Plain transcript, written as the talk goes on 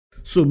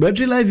So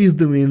battery life is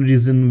the main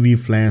reason we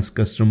flash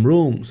custom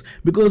ROMs,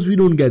 because we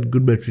don't get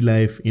good battery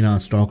life in our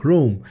stock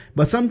ROM.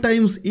 But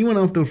sometimes even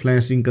after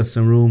flashing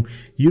custom ROM,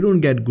 you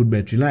don't get good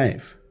battery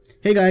life.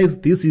 Hey guys,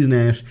 this is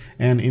Nash,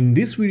 and in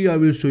this video I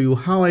will show you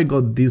how I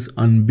got this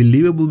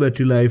unbelievable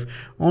battery life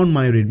on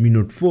my Redmi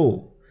Note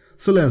 4.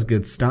 So let's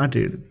get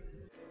started.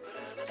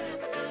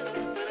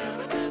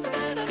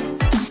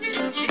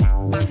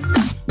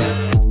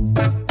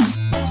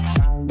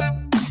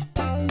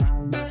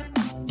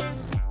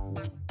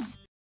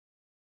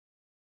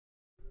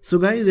 So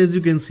guys, as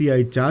you can see,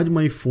 I charged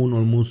my phone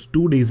almost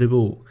 2 days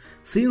ago.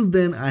 Since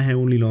then I have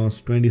only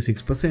lost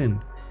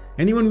 26%.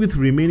 And even with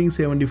remaining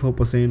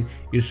 74%,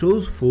 it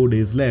shows 4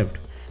 days left.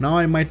 Now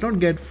I might not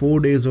get 4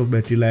 days of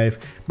battery life,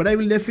 but I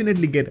will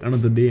definitely get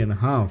another day and a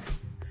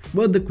half.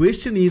 But the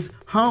question is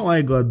how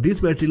I got this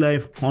battery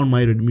life on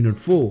my Redmi Note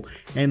 4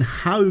 and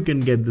how you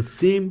can get the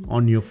same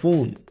on your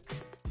phone.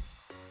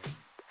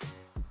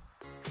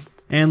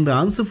 And the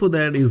answer for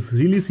that is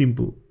really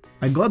simple.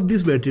 I got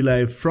this battery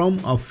life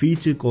from a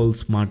feature called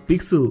Smart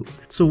Pixel.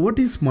 So what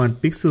is Smart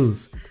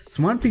Pixels?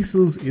 Smart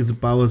Pixels is a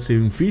power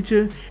saving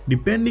feature.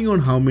 Depending on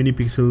how many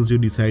pixels you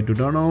decide to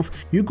turn off,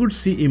 you could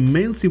see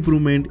immense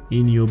improvement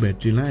in your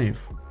battery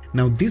life.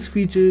 Now this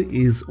feature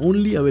is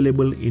only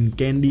available in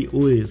Candy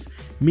OS,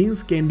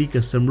 means Candy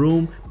custom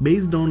ROM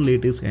based on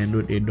latest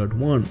Android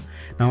 8.1.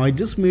 Now I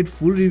just made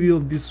full review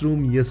of this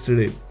ROM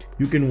yesterday.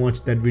 You can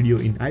watch that video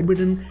in I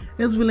button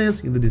as well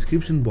as in the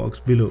description box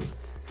below.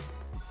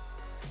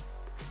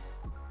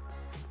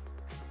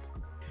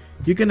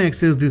 You can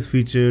access this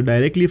feature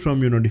directly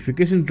from your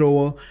notification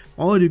drawer,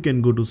 or you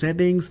can go to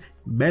settings,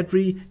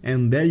 battery,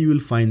 and there you will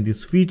find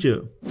this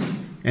feature.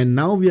 And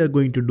now we are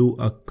going to do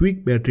a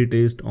quick battery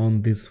test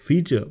on this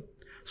feature.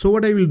 So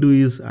what I will do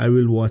is I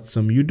will watch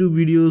some YouTube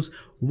videos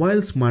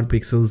while Smart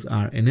Pixels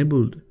are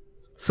enabled.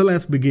 So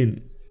let's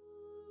begin.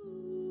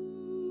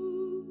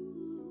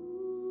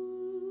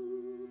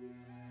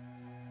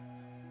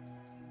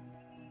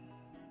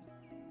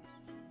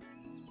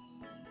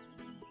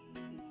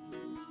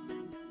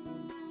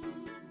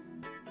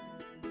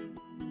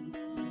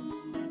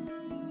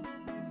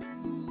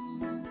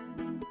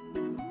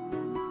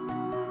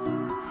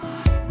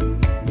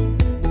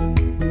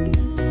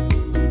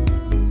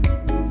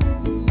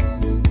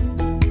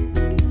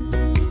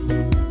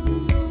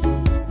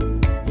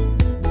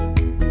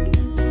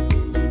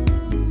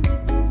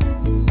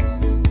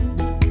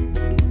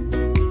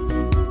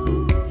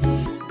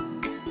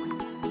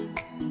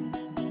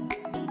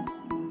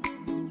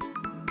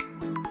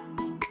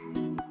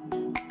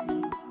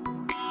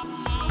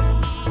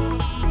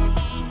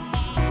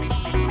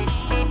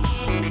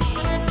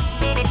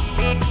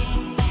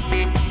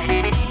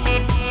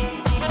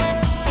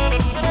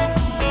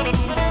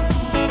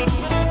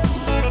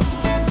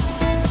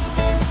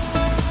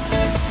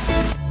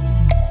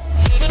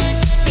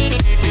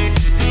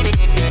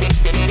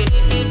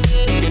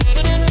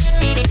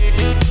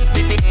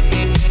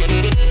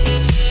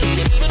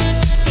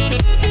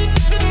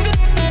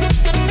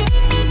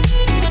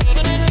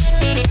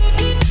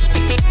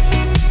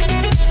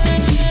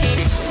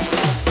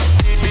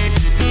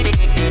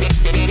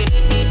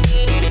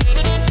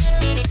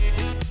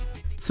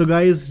 So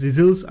guys,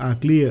 results are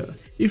clear.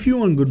 If you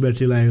want good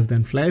battery life,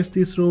 then flash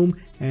this ROM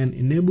and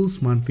enable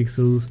Smart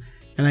Pixels,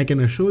 and I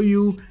can assure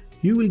you,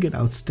 you will get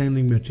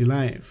outstanding battery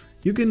life.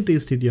 You can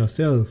test it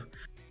yourself.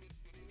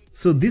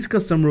 So this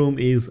custom ROM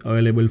is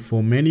available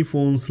for many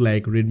phones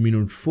like Redmi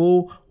Note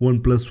 4,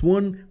 OnePlus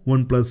 1,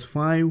 OnePlus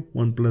 5,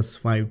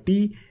 OnePlus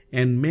 5T,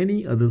 and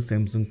many other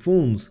Samsung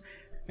phones.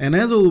 And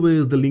as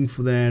always, the link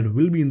for that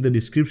will be in the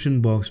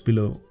description box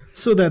below.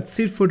 So that's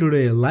it for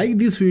today. Like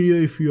this video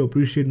if you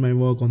appreciate my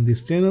work on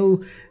this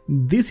channel.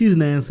 This is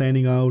Nash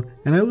signing out,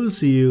 and I will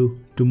see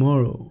you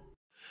tomorrow.